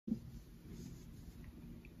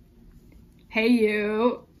Hey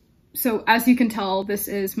you! So as you can tell, this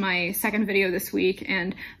is my second video this week,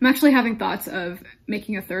 and I'm actually having thoughts of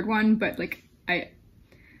making a third one, but like I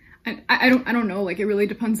don't know, like it really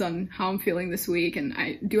depends on how I'm feeling this week, and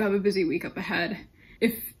I do have a busy week up ahead.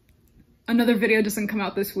 If another video doesn't come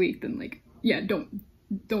out this week, then like, yeah,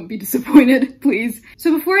 don't be disappointed, please.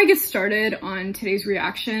 So before I get started on today's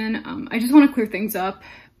reaction, I just want to clear things up.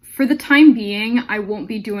 For the time being, I won't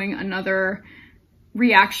be doing another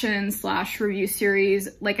reaction / review series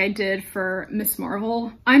like I did for Miss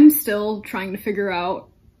Marvel. I'm still trying to figure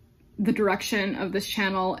out the direction of this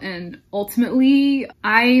channel, and ultimately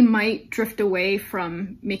I might drift away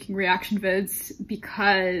from making reaction vids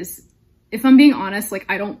because if I'm being honest, like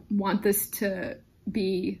I don't want this to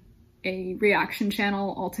be a reaction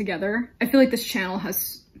channel altogether. I feel like this channel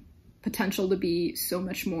has potential to be so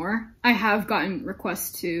much more. I have gotten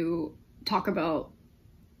requests to talk about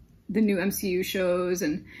the new MCU shows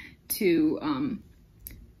and to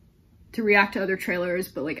react to other trailers,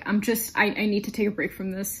 but like I need to take a break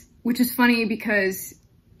from this, which is funny because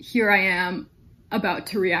here I am about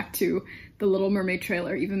to react to the Little Mermaid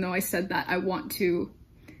trailer, even though I said that I want to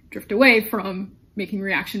drift away from making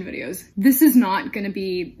reaction videos. This is not gonna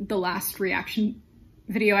be the last reaction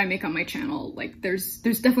video I make on my channel. Like there's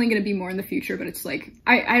definitely gonna be more in the future, but it's like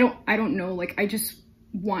I don't know, like I just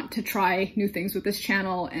want to try new things with this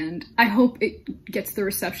channel, and I hope it gets the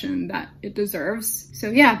reception that it deserves. So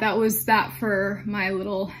yeah, that was that for my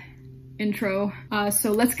little intro.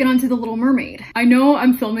 So let's get on to The Little Mermaid. I know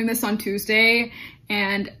I'm filming this on Tuesday,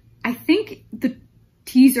 and I think the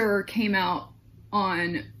teaser came out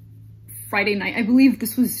on Friday night. I believe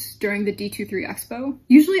this was during the D23 Expo.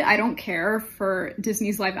 Usually I don't care for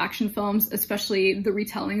Disney's live action films, especially the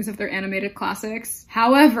retellings of their animated classics.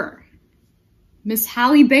 However, Miss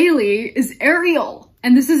Halle Bailey is Ariel,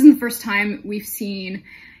 and this isn't the first time we've seen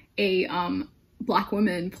a black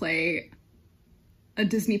woman play a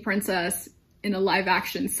Disney princess in a live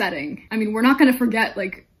action setting. I mean, we're not gonna forget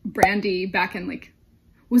like Brandy back in like,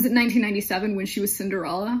 was it 1997 when she was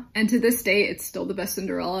Cinderella? And to this day, it's still the best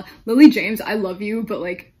Cinderella. Lily James, I love you, but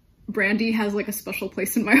like Brandy has like a special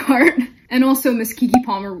place in my heart. And also Miss Keke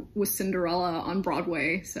Palmer was Cinderella on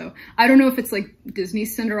Broadway. So I don't know if it's like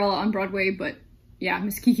Disney's Cinderella on Broadway, but yeah,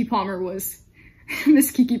 Miss Keke Palmer was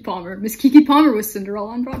Miss Keke Palmer was Cinderella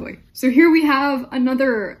on Broadway. So here we have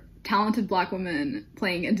another talented black woman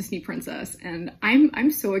playing a Disney princess, and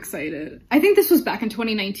I'm so excited. I think this was back in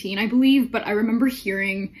 2019, I believe, but I remember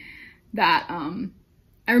hearing that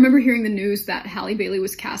I remember hearing the news that Halle Bailey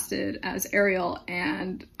was casted as Ariel,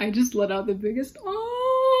 and I just let out the biggest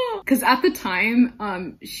oh, because at the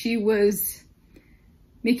time she was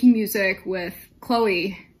making music with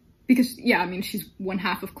Chloe, because yeah, I mean she's one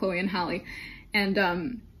half of Chloe and Halle,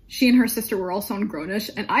 and she and her sister were also on Grownish,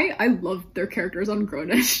 and I loved their characters on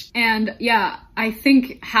Grownish. And yeah, I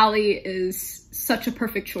think Halle is such a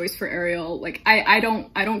perfect choice for Ariel. Like I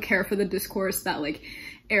don't care for the discourse that like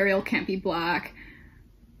Ariel can't be black,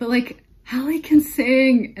 but like Halle can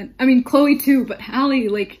sing, and I mean Chloe too, but Halle,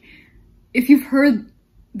 like if you've heard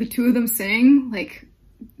the two of them sing, like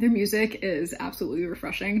their music is absolutely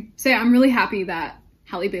refreshing. So yeah, I'm really happy that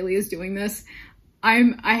Halle Bailey is doing this.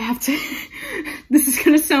 I have to, this is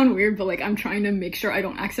gonna sound weird, but like I'm trying to make sure I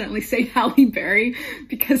don't accidentally say Halle Berry,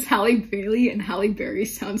 because Halle Bailey and Halle Berry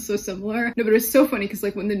sound so similar. No, but it was so funny because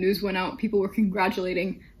like when the news went out, people were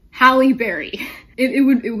congratulating Halle Berry.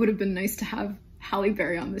 It would have been nice to have Halle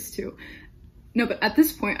Berry on this too. No, but at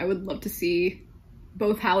this point I would love to see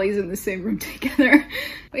both Halles in the same room together.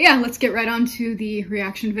 But yeah, let's get right on to the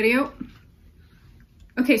reaction video.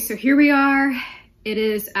 Okay, so here we are. It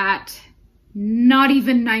is at not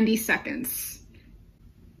even 90 seconds.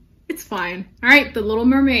 It's fine. All right, The Little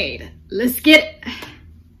Mermaid. Let's get it.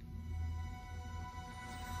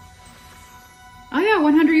 Oh yeah,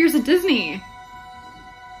 100 years of Disney.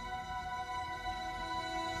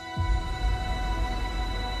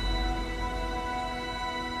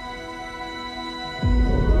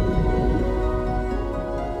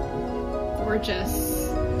 Gorgeous.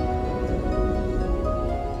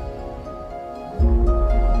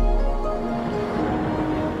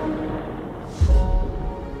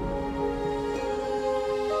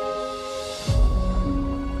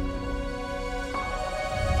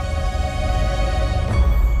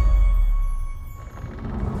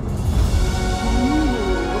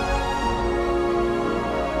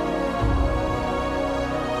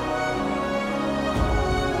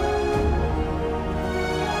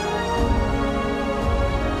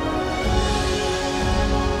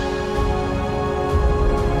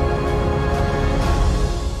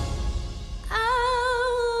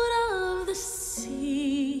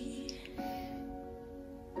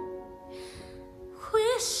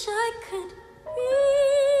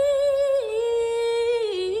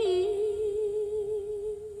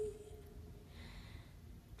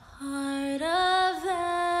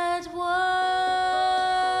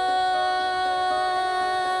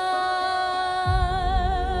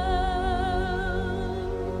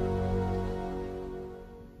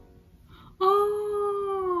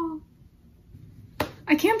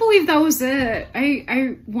 I can't believe that was it.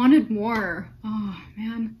 I wanted more. Oh,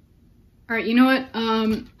 man. All right, you know what?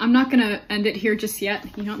 I'm not gonna end it here just yet.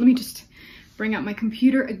 You know what? Let me just bring out my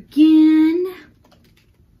computer again.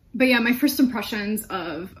 But yeah, my first impressions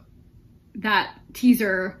of that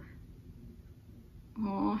teaser.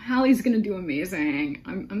 Oh, Halle's gonna do amazing.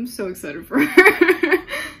 I'm so excited for her.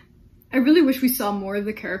 I really wish we saw more of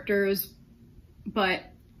the characters, but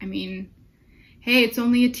I mean, hey, it's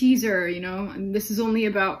only a teaser, you know, and this is only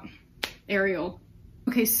about Ariel.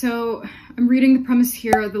 Okay, so I'm reading the premise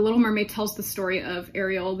here. The Little Mermaid tells the story of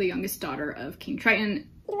Ariel, the youngest daughter of King Triton.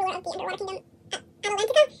 The ruler of the underwater kingdom,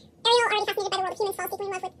 Atlantica. Ariel, already fascinated by the world of humans, falls deeply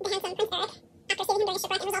in love with the handsome Prince Eric. After saving him during a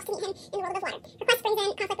shipwreck and resolves to meet him in the world of water. Her quest brings in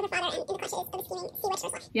conflict with her father and in the clutches of the scheming sea witch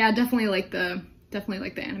Ursula. Yeah, definitely like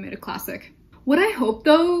the animated classic. What I hope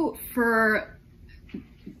though for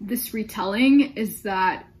this retelling is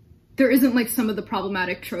that there isn't like some of the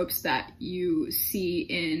problematic tropes that you see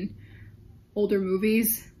in older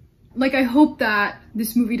movies. Like, I hope that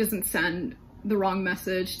this movie doesn't send the wrong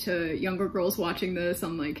message to younger girls watching this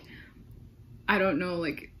on, like, I don't know,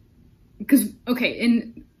 like, because, okay,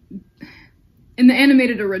 in the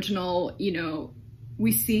animated original, you know,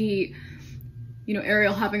 we see, you know,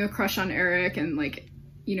 Ariel having a crush on Eric, and, like,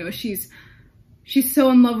 you know, she's so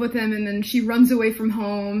in love with him, and then she runs away from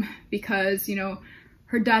home because, you know,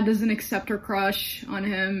 her dad doesn't accept her crush on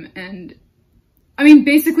him. And I mean,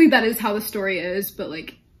 basically that is how the story is, but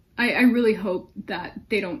like, I really hope that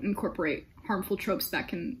they don't incorporate harmful tropes that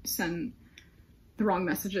can send the wrong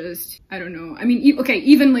messages. I don't know. I mean, okay,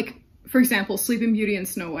 even like, for example, Sleeping Beauty and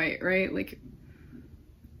Snow White, right? Like,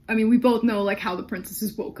 I mean, we both know like how the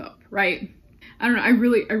princesses woke up, right? I don't know. I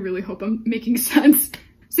really hope I'm making sense.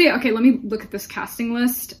 So yeah, okay, let me look at this casting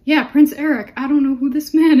list. Yeah, Prince Eric. I don't know who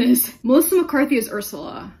this man is. Melissa McCarthy is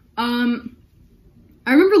Ursula.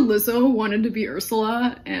 I remember Lizzo wanted to be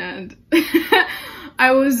Ursula, and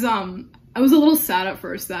I was a little sad at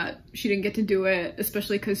first that she didn't get to do it,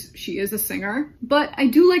 especially because she is a singer. But I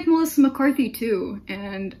do like Melissa McCarthy too,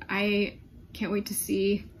 and I can't wait to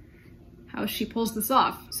see how she pulls this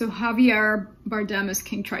off. So Javier Bardem is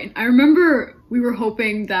King Triton. I remember we were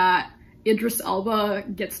hoping that Idris Elba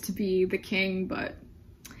gets to be the king, but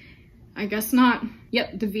I guess not.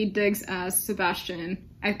 Yep, Daveed Diggs as Sebastian.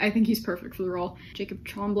 I think he's perfect for the role. Jacob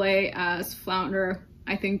Tremblay as Flounder.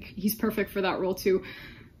 I think he's perfect for that role too.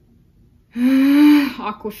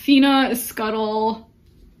 Aquafina is Scuttle.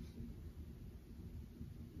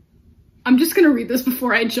 I'm just gonna read this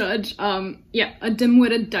before I judge. Yeah, a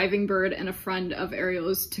dim-witted diving bird and a friend of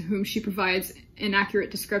Ariel's to whom she provides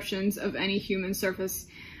inaccurate descriptions of any human surface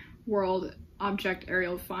world object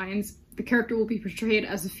Ariel finds. The character will be portrayed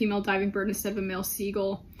as a female diving bird instead of a male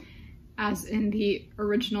seagull, as in the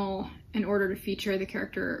original, in order to feature the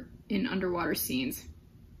character in underwater scenes.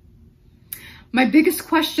 My biggest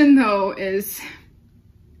question though is,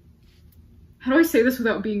 how do I say this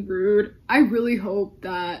without being rude? I really hope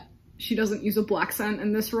that she doesn't use a black scent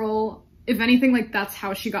in this role. If anything, like, that's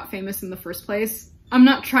how she got famous in the first place. I'm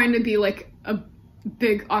not trying to be like a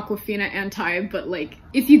big Aquafina anti, but like,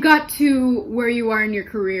 if you got to where you are in your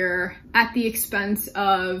career at the expense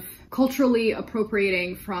of culturally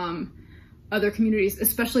appropriating from other communities,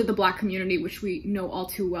 especially the Black community, which we know all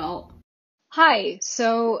too well. Hi,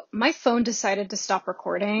 so my phone decided to stop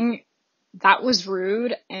recording. That was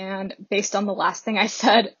rude, and based on the last thing I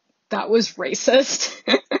said, that was racist.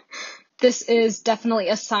 This is definitely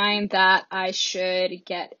a sign that I should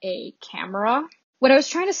get a camera. What I was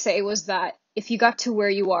trying to say was that if you got to where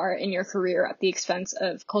you are in your career at the expense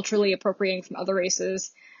of culturally appropriating from other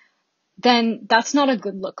races, then that's not a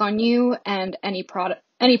good look on you, and any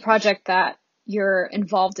project that you're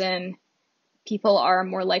involved in, people are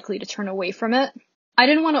more likely to turn away from it. I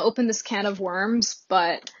didn't want to open this can of worms,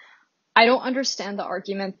 but I don't understand the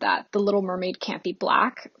argument that The Little Mermaid can't be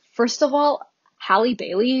Black. First of all, Halle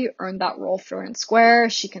Bailey earned that role fair and square.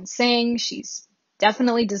 She can sing. She's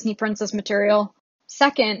definitely Disney princess material.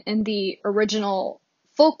 Second, in the original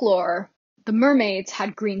folklore, the mermaids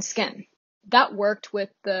had green skin. That worked with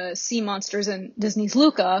the sea monsters in Disney's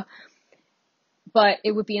Luca, but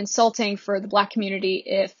it would be insulting for the Black community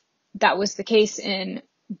if that was the case in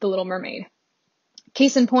The Little Mermaid.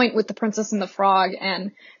 Case in point with The Princess and the Frog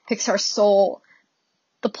and Pixar's Soul,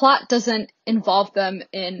 the plot doesn't involve them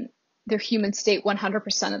in their human state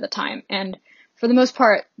 100% of the time, and for the most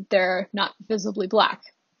part, they're not visibly Black.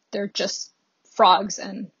 They're just frogs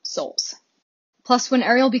and souls. Plus, when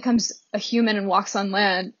Ariel becomes a human and walks on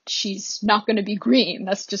land, she's not going to be green.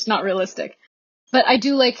 That's just not realistic. But I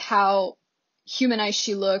do like how humanized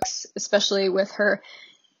she looks, especially with her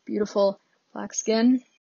beautiful black skin.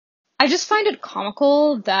 I just find it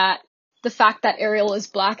comical that the fact that Ariel is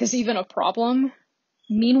black is even a problem.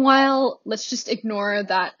 Meanwhile, let's just ignore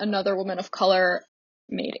that another woman of color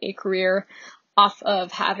made a career off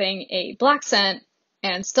of having a black scent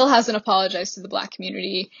and still hasn't apologized to the black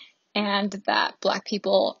community, and that black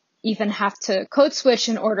people even have to code switch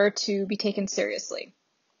in order to be taken seriously.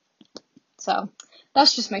 So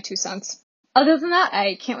that's just my 2 cents. Other than that,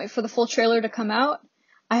 I can't wait for the full trailer to come out.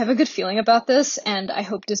 I have a good feeling about this, and I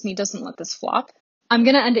hope Disney doesn't let this flop. I'm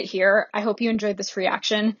gonna end it here. I hope you enjoyed this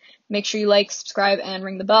reaction. Make sure you like, subscribe, and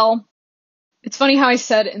ring the bell. It's funny how I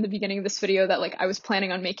said in the beginning of this video that I was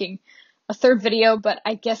planning on making a 3rd video, but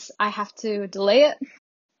I guess I have to delay it.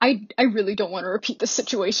 I really don't want to repeat this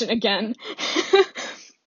situation again.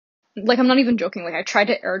 I'm not even joking. I tried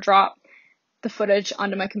to airdrop the footage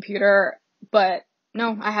onto my computer, but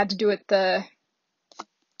no, I had to do it the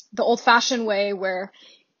old-fashioned way where,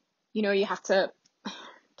 you have to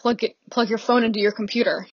plug your phone into your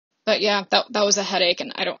computer. But yeah, that was a headache,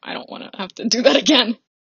 and I don't want to have to do that again.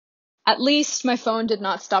 At least my phone did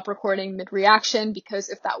not stop recording mid-reaction, because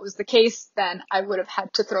if that was the case, then I would have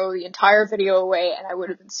had to throw the entire video away, and I would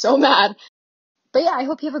have been so mad. But yeah, I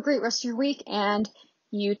hope you have a great rest of your week, and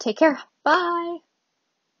you take care. Bye!